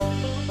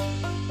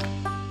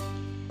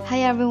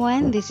Hi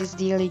everyone, this is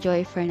Dearly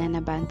Joy Fernanda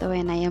Banto,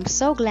 and I am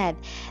so glad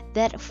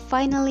that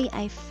finally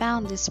I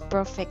found this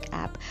perfect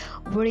app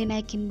wherein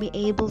I can be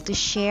able to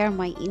share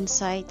my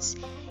insights,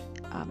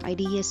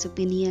 ideas,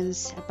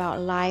 opinions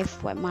about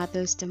life, what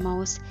matters the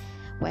most,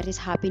 what is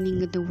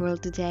happening in the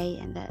world today,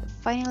 and that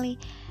finally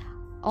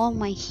all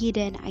my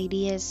hidden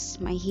ideas,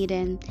 my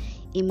hidden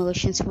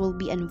emotions will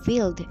be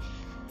unveiled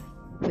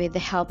with the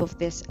help of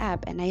this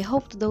app. And I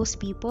hope to those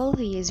people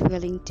who is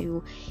willing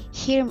to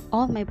hear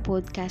all my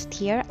podcast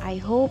here, I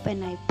hope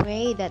and I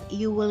pray that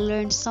you will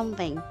learn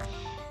something,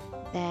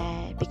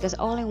 that because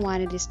all I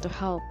wanted is to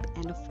help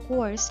and of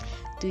course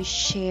to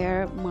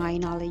share my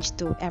knowledge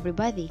to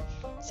everybody.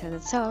 So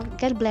that's all.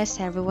 God bless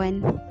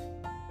everyone.